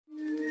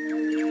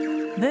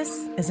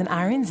This is an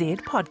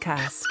RNZ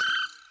podcast.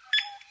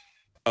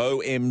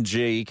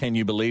 OMG, can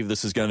you believe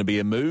this is going to be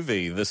a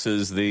movie? This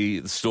is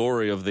the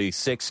story of the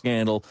sex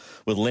scandal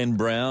with Len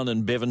Brown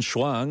and Bevan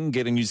Schwang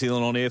getting New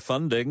Zealand On Air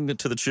funding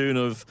to the tune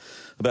of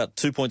about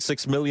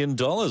 $2.6 million.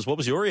 What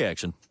was your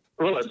reaction?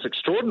 Well, it's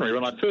extraordinary.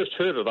 When I first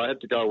heard it, I had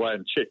to go away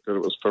and check that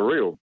it was for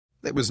real.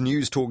 That was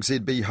News Talk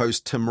ZB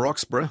host Tim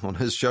Roxburgh on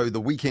his show The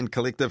Weekend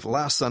Collective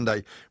last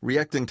Sunday,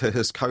 reacting to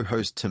his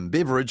co-host Tim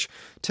Beveridge,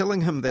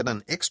 telling him that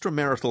an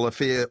extramarital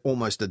affair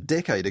almost a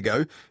decade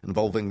ago,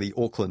 involving the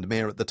Auckland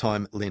mayor at the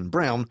time, Len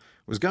Brown,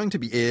 was going to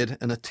be aired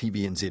in a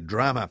TVNZ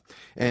drama.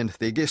 And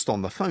their guest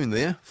on the phone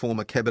there,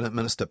 former Cabinet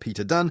Minister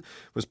Peter Dunne,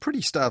 was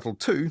pretty startled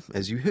too,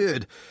 as you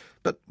heard.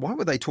 But why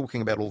were they talking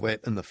about all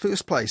that in the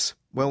first place?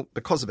 Well,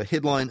 because of a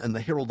headline in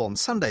the Herald on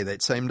Sunday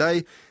that same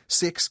day,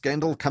 sex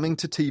scandal coming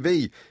to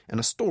TV, and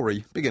a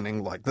story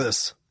beginning like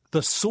this.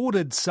 The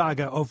sordid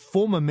saga of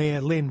former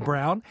Mayor Len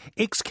Brown,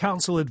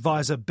 ex-council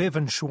advisor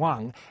Bevan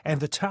Schwang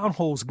and the Town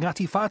Hall's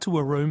Ngati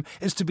Whātua room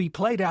is to be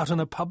played out in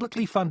a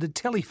publicly funded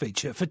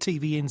telefeature for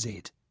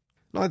TVNZ.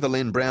 Neither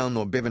Len Brown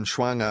nor Bevan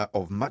Schwang are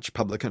of much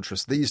public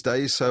interest these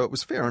days, so it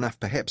was fair enough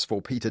perhaps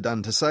for Peter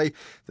Dunne to say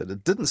that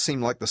it didn't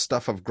seem like the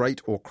stuff of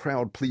great or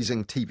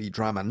crowd-pleasing TV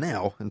drama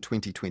now in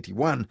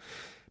 2021.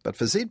 But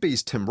for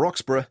ZB's Tim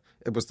Roxburgh,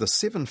 it was the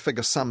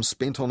seven-figure sum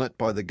spent on it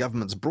by the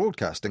government's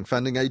broadcasting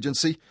funding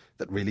agency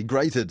that really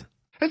grated.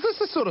 Is this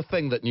the sort of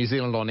thing that New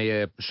Zealand On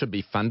Air should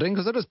be funding?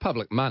 Because it is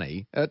public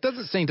money. It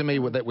doesn't seem to me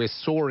that we're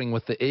soaring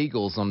with the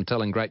eagles on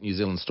telling great New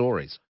Zealand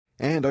stories.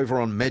 And over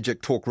on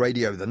Magic Talk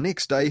Radio the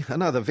next day,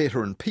 another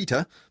veteran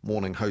Peter,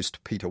 morning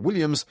host Peter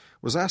Williams,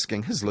 was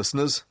asking his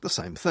listeners the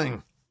same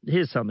thing.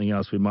 Here's something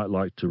else we might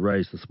like to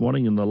raise this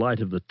morning in the light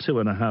of the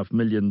 $2.5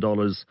 million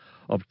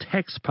of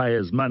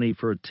taxpayers' money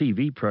for a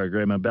TV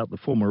program about the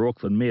former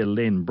Auckland Mayor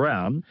Len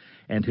Brown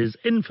and his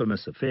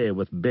infamous affair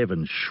with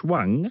Bevan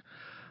Schwang.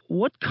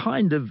 What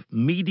kind of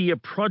media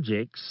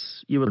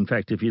projects you would, in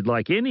fact, if you'd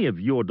like any of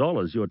your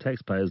dollars, your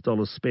taxpayers'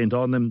 dollars spent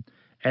on them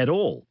at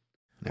all?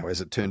 Now,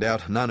 as it turned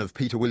out, none of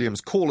Peter Williams'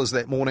 callers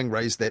that morning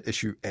raised that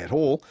issue at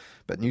all,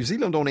 but New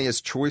Zealand On Air's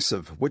choice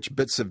of which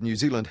bits of New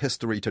Zealand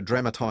history to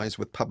dramatise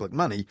with public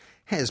money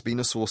has been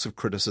a source of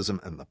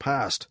criticism in the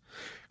past.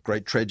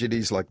 Great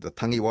tragedies like the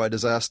Tangiwai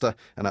disaster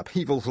and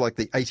upheavals like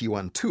the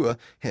 81 tour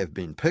have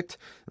been picked,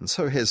 and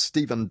so has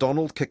Stephen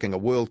Donald kicking a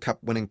World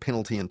Cup winning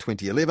penalty in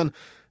 2011,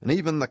 and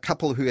even the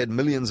couple who had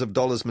millions of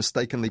dollars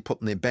mistakenly put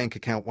in their bank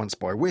account once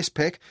by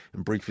Westpac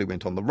and briefly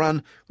went on the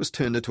run was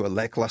turned into a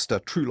lacklustre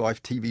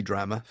true-life TV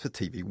drama for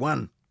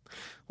TV1.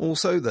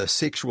 Also, the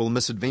sexual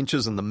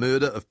misadventures and the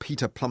murder of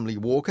Peter Plumley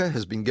Walker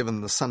has been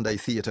given the Sunday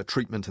theatre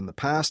treatment in the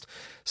past,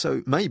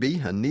 so maybe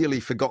a nearly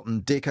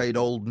forgotten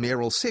decade-old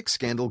mayoral sex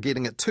scandal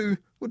getting it too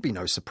would be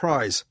no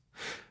surprise.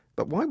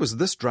 But why was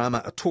this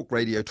drama a talk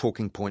radio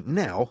talking point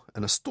now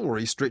and a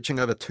story stretching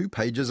over 2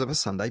 pages of a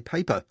Sunday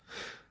paper?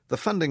 The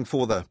funding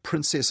for the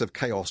Princess of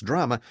Chaos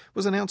drama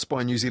was announced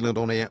by New Zealand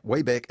On Air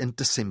way back in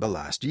December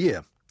last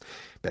year.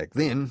 Back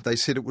then, they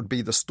said it would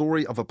be the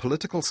story of a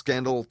political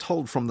scandal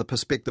told from the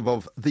perspective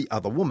of the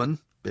other woman,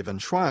 Bevan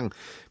Schwang,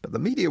 but the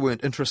media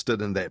weren't interested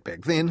in that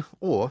back then,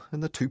 or in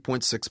the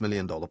 $2.6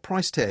 million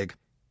price tag.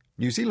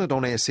 New Zealand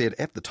On Air said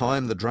at the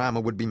time the drama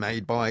would be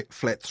made by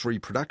Flat 3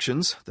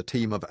 Productions, the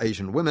team of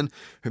Asian women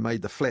who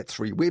made the Flat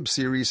 3 web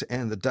series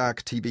and the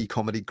dark TV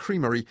comedy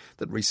Creamery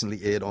that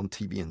recently aired on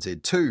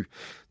TVNZ2.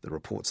 The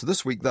reports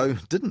this week, though,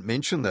 didn't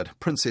mention that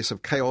Princess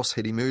of Chaos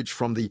had emerged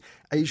from the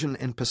Asian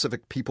and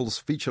Pacific People's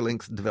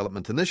Feature-Length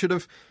Development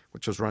Initiative,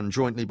 which was run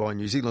jointly by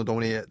New Zealand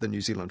On Air, the New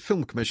Zealand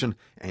Film Commission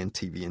and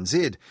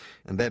TVNZ.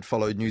 And that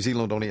followed New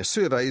Zealand On Air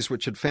surveys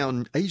which had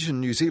found Asian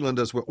New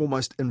Zealanders were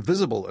almost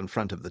invisible in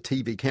front of the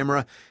TV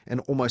camera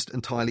and almost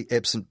entirely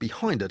absent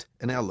behind it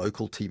in our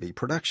local TV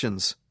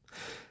productions.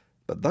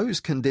 But those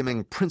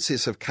condemning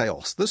Princess of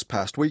Chaos this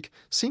past week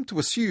seemed to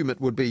assume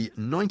it would be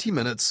 90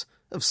 minutes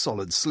of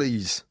solid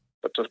sleaze.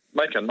 But to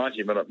make a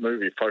 90-minute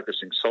movie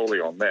focusing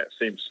solely on that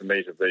seems to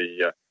me to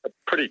be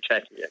pretty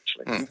tacky,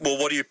 actually. Well,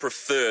 what do you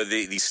prefer,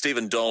 the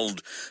Stephen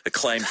Donald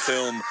acclaimed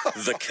film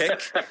The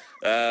Kick,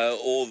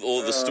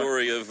 or the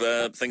story of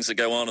things that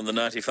go on in the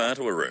Ngati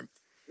Whātua room?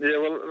 Yeah,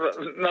 well,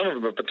 none of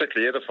them are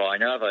particularly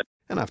edifying, are they?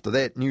 And after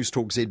that, News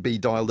Talk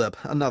ZB dialed up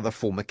another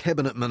former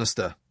Cabinet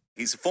Minister.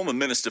 He's a former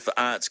Minister for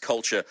Arts,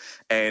 Culture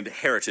and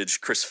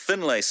Heritage. Chris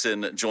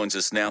Finlayson joins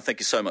us now.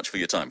 Thank you so much for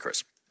your time,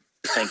 Chris.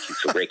 Thank you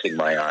for wrecking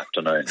my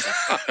afternoon.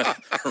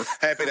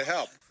 Happy to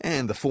help.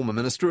 And the former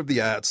Minister of the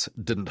Arts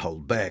didn't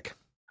hold back.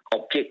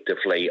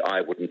 Objectively,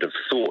 I wouldn't have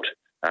thought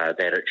that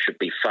it should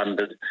be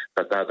funded,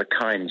 but they're the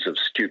kinds of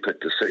stupid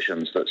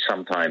decisions that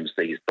sometimes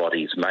these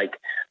bodies make.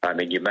 I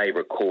mean, you may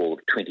recall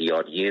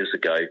 20-odd years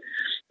ago,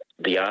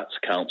 the Arts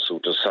Council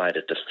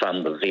decided to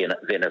fund the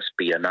Venice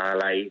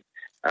Biennale,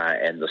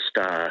 and the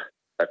star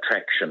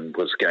attraction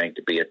was going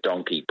to be a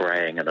donkey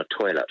braying in a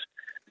toilet.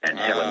 And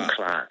Helen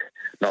Clark,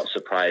 not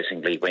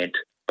surprisingly, went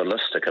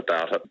ballistic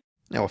about it.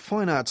 Now, a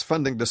fine arts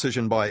funding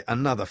decision by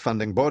another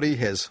funding body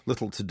has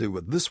little to do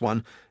with this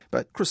one,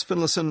 but Chris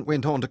Finlayson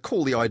went on to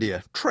call the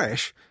idea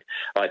trash.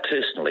 I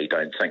personally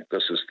don't think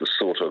this is the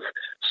sort of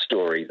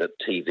story that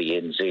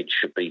TVNZ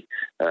should be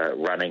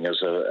running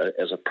as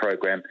a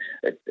program.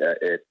 It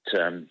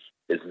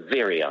is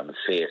very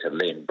unfair to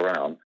Len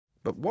Brown.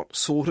 But what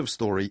sort of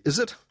story is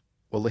it?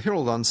 Well, the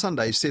Herald on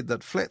Sunday said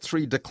that Flat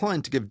 3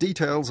 declined to give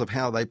details of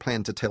how they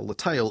plan to tell the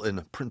tale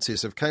in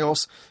Princess of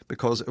Chaos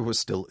because it was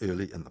still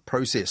early in the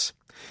process.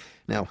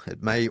 Now,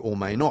 it may or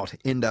may not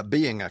end up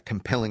being a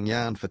compelling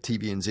yarn for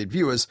TVNZ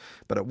viewers,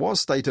 but it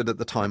was stated at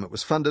the time it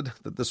was funded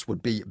that this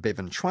would be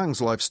Bevan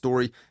Schwang's life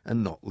story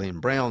and not Len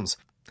Brown's.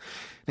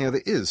 Now,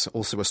 there is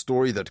also a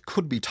story that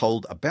could be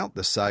told about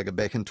this saga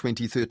back in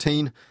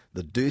 2013,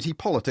 the dirty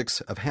politics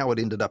of how it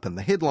ended up in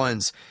the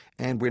headlines.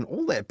 And when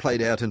all that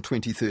played out in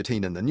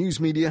 2013 in the news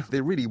media,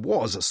 there really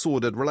was a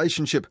sordid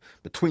relationship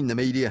between the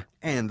media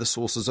and the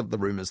sources of the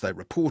rumours they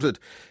reported.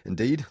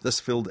 Indeed, this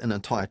filled an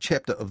entire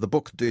chapter of the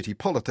book Dirty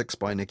Politics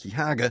by Nikki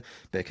Hager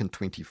back in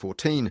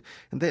 2014.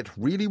 And that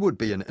really would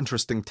be an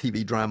interesting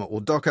TV drama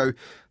or doco,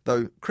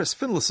 though Chris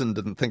Finlayson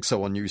didn't think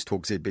so on News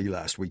Talk ZB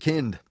last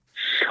weekend.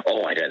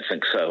 Oh, I don't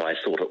think so. I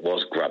thought it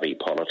was grubby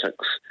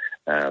politics.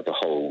 The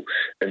whole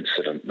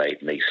incident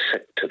made me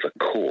sick to the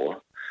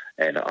core,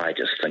 and I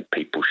just think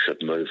people should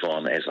move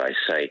on. As I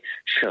say,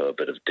 show a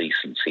bit of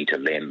decency to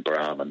Len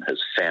Brown and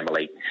his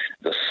family.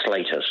 The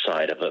Slater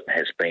side of it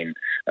has been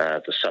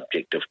the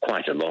subject of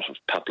quite a lot of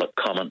public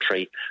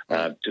commentary.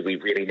 Do we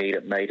really need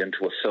it made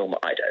into a film?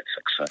 I don't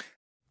think so.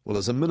 Well,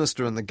 as a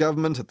minister in the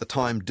government at the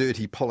time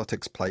dirty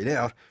politics played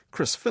out,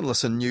 Chris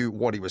Finlayson knew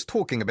what he was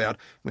talking about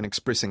when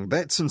expressing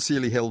that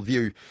sincerely held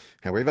view.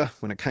 However,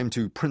 when it came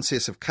to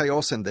Princess of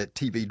Chaos and that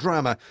TV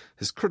drama,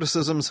 his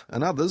criticisms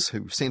and others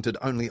who centred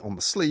only on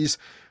the sleaze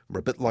were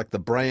a bit like the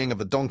braying of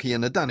a donkey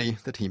in a dunny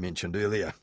that he mentioned earlier.